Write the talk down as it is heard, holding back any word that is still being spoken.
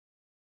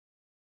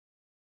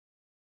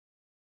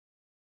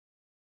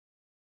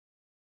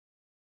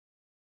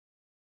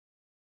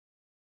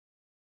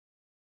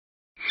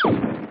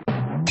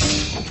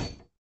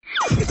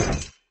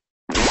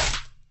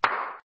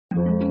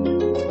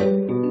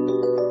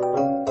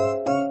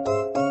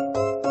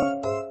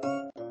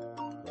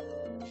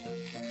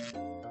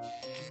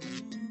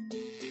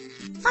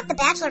the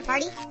bachelor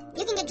party.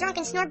 You can get drunk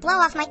and snort blow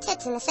off my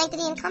tits in the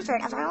sanctity and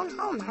comfort of our own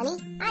home, honey.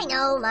 I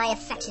know, my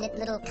affectionate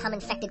little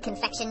cum-infected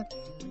confection.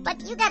 But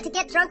you got to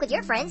get drunk with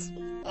your friends,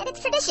 and it's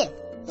tradition.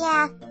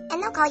 Yeah,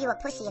 and they'll call you a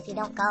pussy if you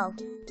don't go.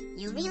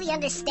 You really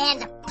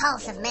understand the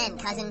pulse of men,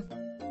 cousin.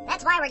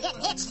 That's why we're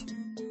getting hitched.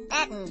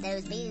 That and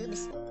those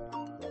boobs.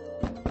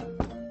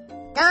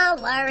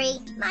 Don't worry.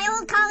 My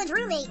old college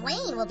roommate,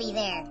 Wayne, will be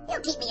there.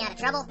 He'll keep me out of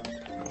trouble.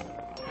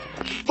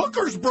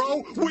 Hookers,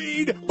 bro!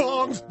 Weed,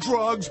 bongs,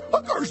 drugs,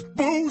 hookers,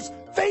 booze,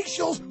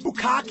 facials,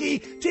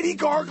 bukkake, titty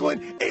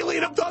gargling,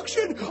 alien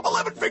abduction,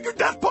 11-finger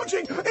death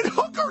punching, and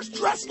hookers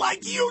dressed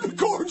like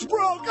unicorns,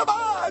 bro! Come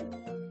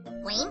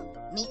on! Wayne,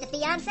 meet the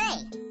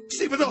fiancé.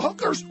 See, but the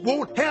hookers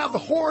won't have the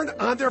horn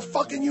on their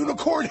fucking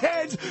unicorn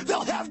heads.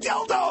 They'll have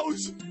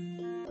dildos.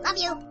 Love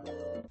you.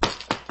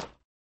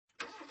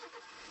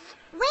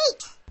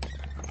 Wait!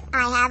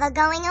 I have a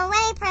going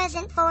away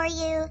present for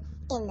you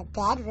in the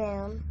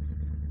bedroom.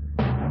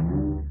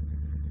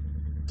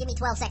 Give me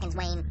 12 seconds,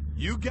 Wayne.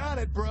 You got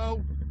it,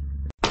 bro.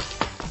 Give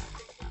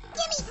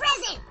me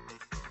present!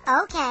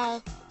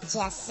 Okay,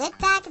 just sit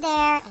back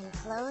there and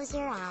close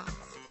your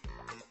eyes.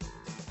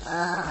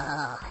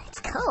 Oh, it's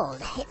cold.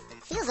 It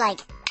feels like...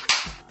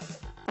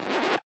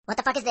 What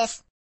the fuck is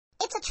this?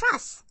 It's a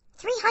truss,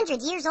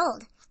 300 years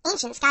old.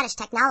 Ancient Scottish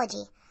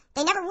technology.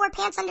 They never wore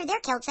pants under their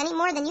kilts any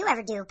more than you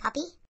ever do,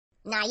 puppy.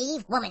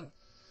 Naive woman.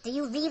 Do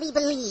you really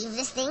believe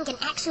this thing can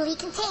actually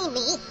contain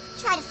me?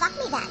 Try to fuck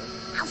me then.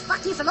 I'll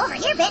fuck you from over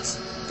here, bitch.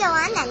 Go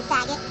on then,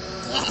 faggot.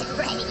 Get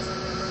ready.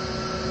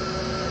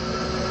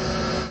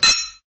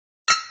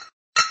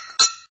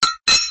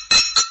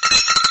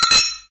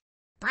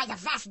 By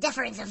the vast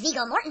deference of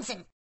Viggo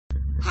Mortensen.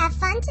 Have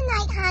fun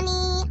tonight,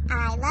 honey.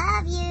 I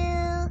love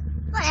you.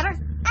 Whatever.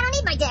 I don't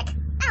need my dick.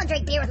 I don't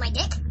drink beer with my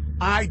dick.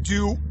 I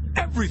do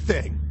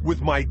everything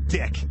with my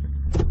dick.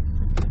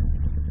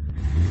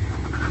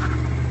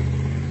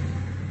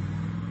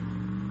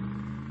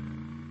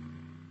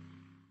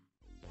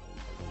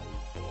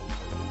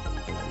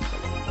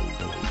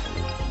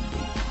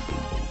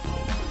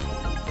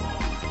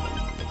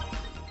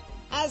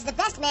 As the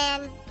best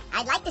man,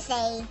 I'd like to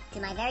say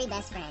to my very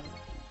best friend,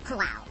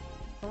 wow,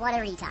 what a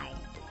retard.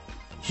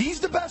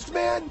 He's the best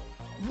man?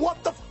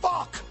 What the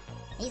fuck?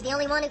 He's the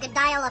only one who could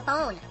dial a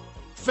phone.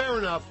 Fair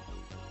enough.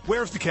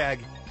 Where's the keg?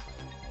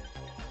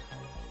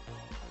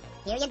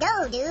 Here you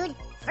go, dude.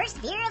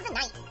 First beer of the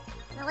night.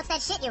 Well, what's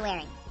that shit you're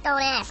wearing?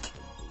 Don't ask.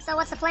 So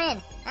what's the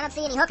plan? I don't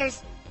see any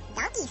hookers.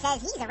 Donkey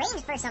says he's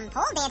arranged for some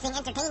pole dancing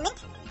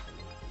entertainment.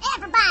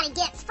 Everybody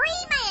gets free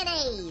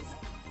mayonnaise!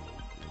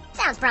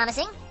 Sounds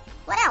promising.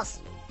 What else?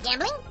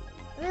 Gambling?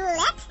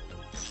 Roulette?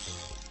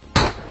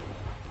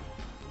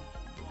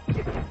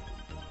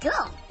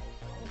 Cool.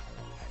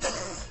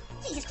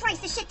 Jesus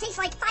Christ, this shit tastes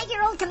like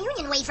 5-year-old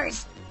communion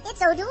wafers.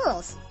 It's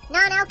O'Doul's.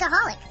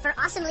 Non-alcoholic for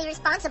awesomely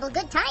responsible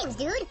good times,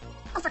 dude.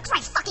 Oh, for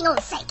Christ's fucking own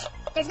sake.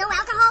 There's no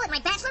alcohol at my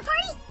bachelor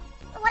party?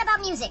 Well, what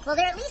about music? Will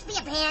there at least be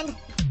a band?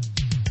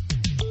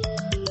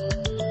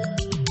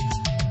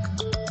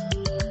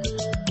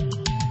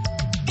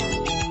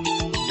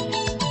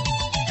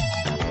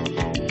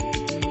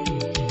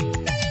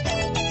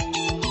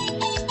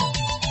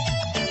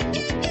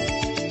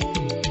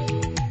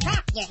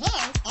 Clap your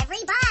hands,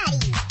 everybody.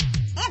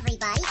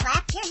 Everybody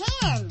clap your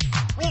hands.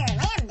 We're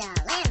Lambda,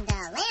 Lambda,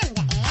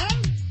 Lambda,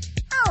 and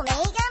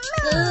Omega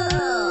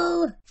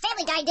Mu.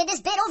 Family Guy did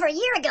this bit over a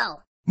year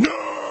ago.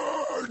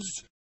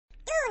 Nerds!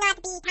 Do not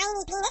be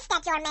tiny penised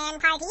at your man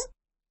party.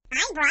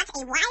 I brought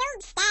a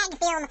wild stag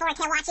film for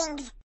watching.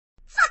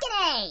 Fucking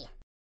A.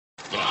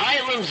 The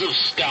Highlands of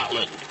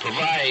Scotland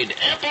provide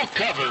ample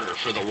cover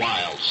for the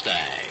wild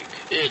stag.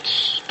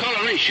 Its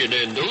coloration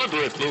and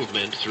deliberate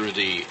movement through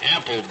the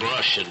ample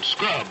brush and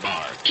scrub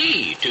are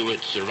key to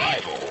its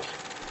survival.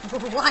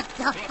 What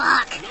the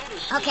fuck?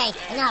 Okay,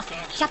 enough.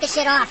 Shut this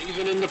shit off.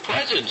 Even in the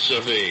presence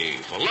of a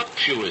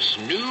voluptuous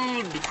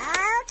nude.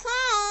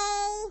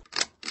 Okay.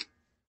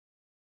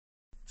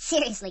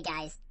 Seriously,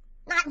 guys.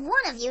 Not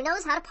one of you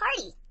knows how to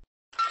party.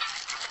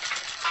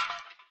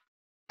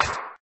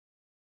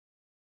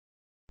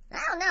 I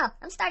don't know.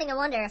 I'm starting to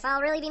wonder if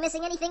I'll really be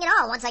missing anything at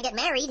all once I get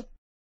married.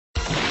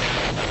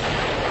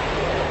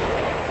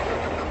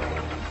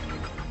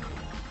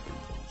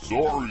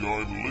 Sorry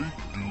I'm late,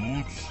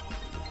 dudes.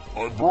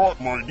 I brought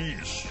my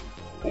niece.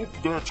 Hope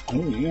that's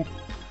cool.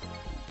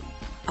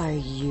 Are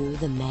you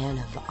the man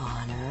of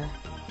honor?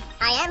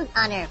 I am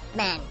honor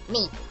man.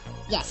 Me.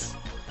 Yes.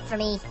 For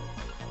me.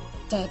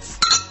 Tits.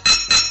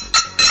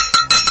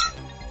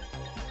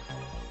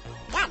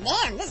 God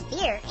damn, this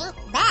beer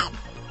ain't bad.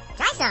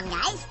 Try some,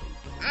 guys.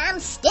 I'm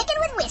sticking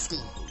with whiskey.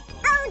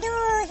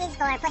 O'Doul's is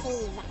for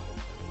pussies.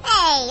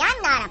 Hey,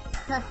 I'm not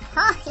a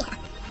oh, yeah.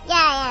 Yeah,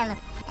 I am.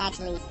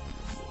 Actually.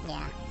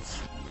 Yeah.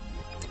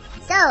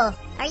 So,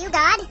 are you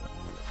God?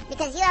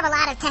 Because you have a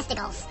lot of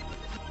testicles.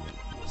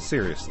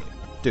 Seriously,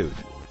 dude.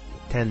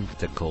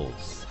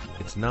 Tentacles.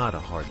 It's not a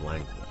hard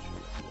language.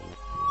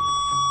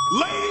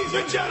 Ladies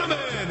and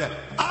gentlemen,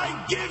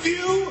 I give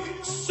you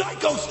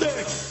Psycho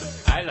Stick!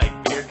 I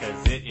like beer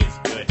because it is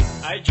good.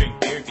 I drink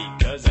beer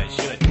because I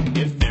should.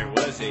 If there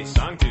was a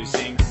song to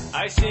sing,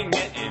 I sing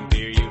it and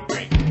beer you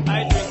bring.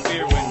 I drink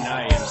beer when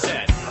I am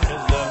sad,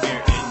 cause the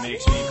beer, it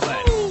makes me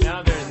glad.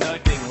 Now there's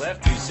nothing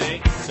left to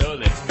say, so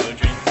let's go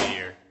drink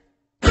beer.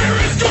 Beer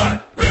is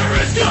good! Beer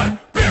is good!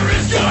 Beer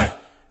is good!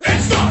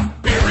 It's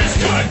not! Beer is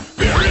good!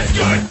 Beer is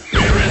good!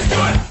 Beer is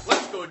good!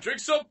 Let's go drink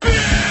some beer!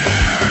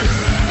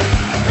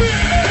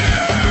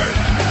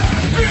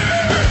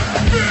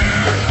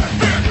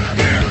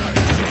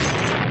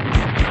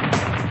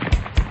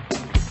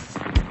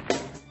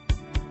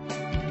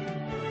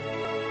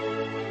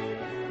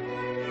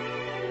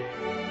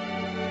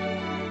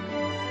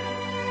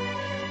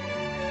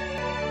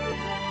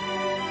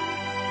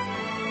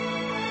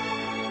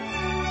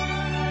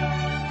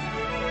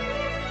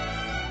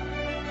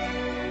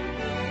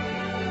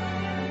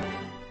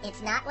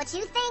 It's not what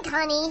you think,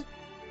 honey.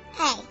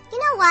 Hey, you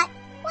know what?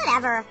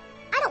 Whatever.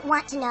 I don't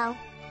want to know.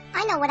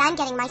 I know what I'm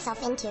getting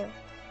myself into.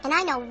 And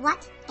I know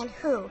what and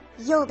who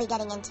you'll be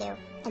getting into.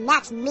 And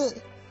that's me.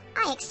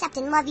 I accept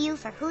and love you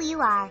for who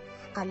you are.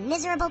 A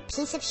miserable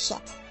piece of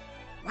shit.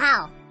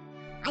 Wow.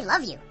 I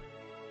love you.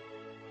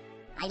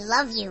 I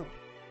love you.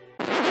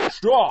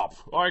 Stop!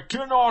 I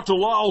cannot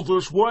allow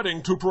this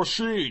wedding to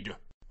proceed.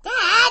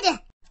 Dad!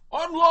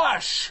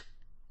 Unless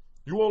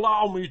you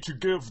allow me to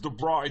give the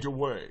bride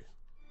away.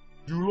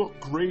 You look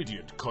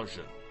radiant,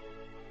 cousin.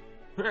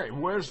 Hey,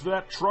 where's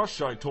that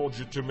truss I told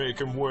you to make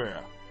him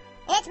wear?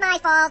 It's my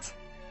fault.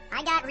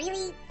 I got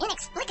really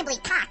inexplicably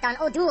cocked on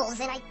O'Doul's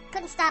and I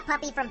couldn't stop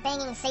Puppy from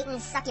banging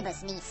Satan's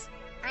succubus niece.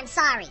 I'm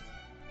sorry.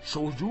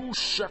 So you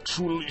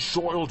sexually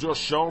soiled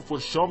yourself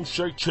with some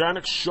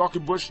satanic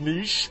succubus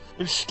niece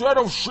instead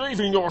of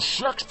saving your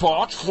sex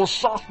parts for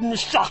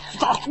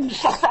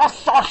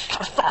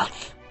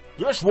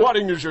This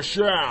wedding is a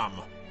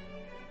sham.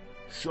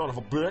 Son of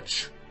a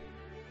bitch.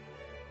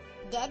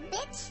 Dead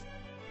bitch?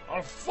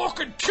 I'll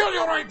fucking kill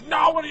you right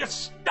now when you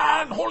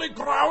stand holy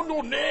ground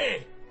or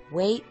nay.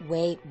 Wait.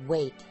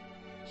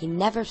 He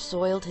never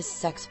soiled his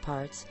sex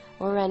parts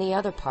or any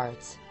other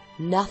parts.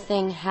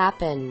 Nothing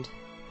happened.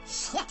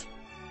 Shit.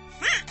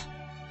 Fuck.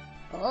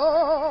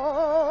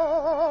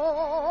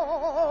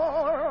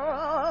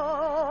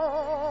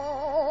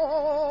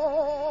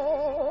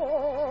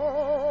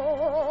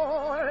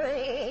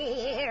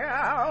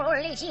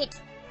 Holy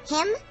shit.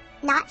 Him?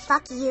 Not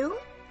fuck you?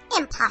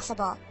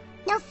 Impossible.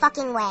 No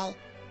fucking way.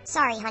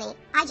 Sorry, honey.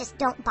 I just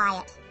don't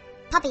buy it.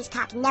 Puppy's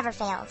cock never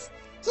fails.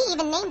 He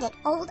even named it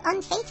Old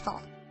Unfaithful.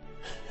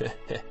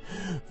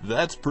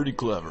 That's pretty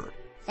clever.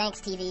 Thanks,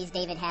 TV's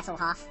David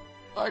Hasselhoff.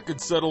 I could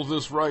settle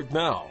this right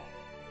now.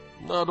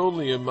 Not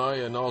only am I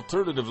an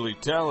alternatively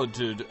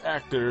talented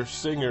actor,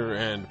 singer,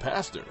 and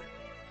pastor,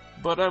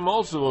 but I'm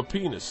also a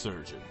penis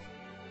surgeon.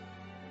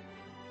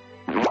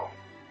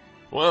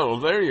 Well,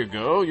 there you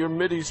go. Your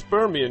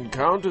midi-spermian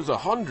count is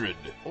 100.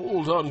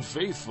 Old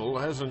Unfaithful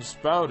hasn't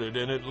spouted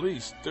in at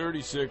least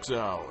 36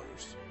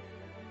 hours.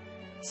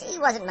 She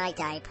wasn't my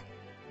type.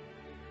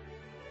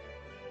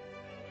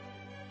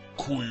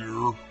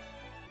 Queer.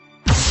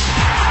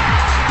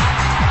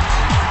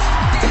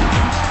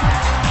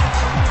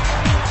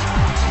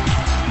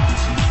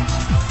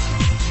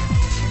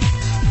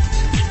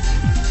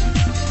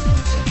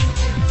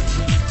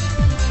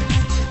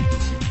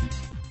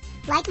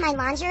 Like my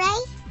lingerie?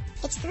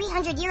 It's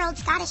 300-year-old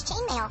Scottish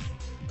chainmail.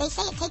 They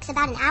say it takes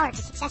about an hour to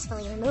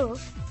successfully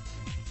remove.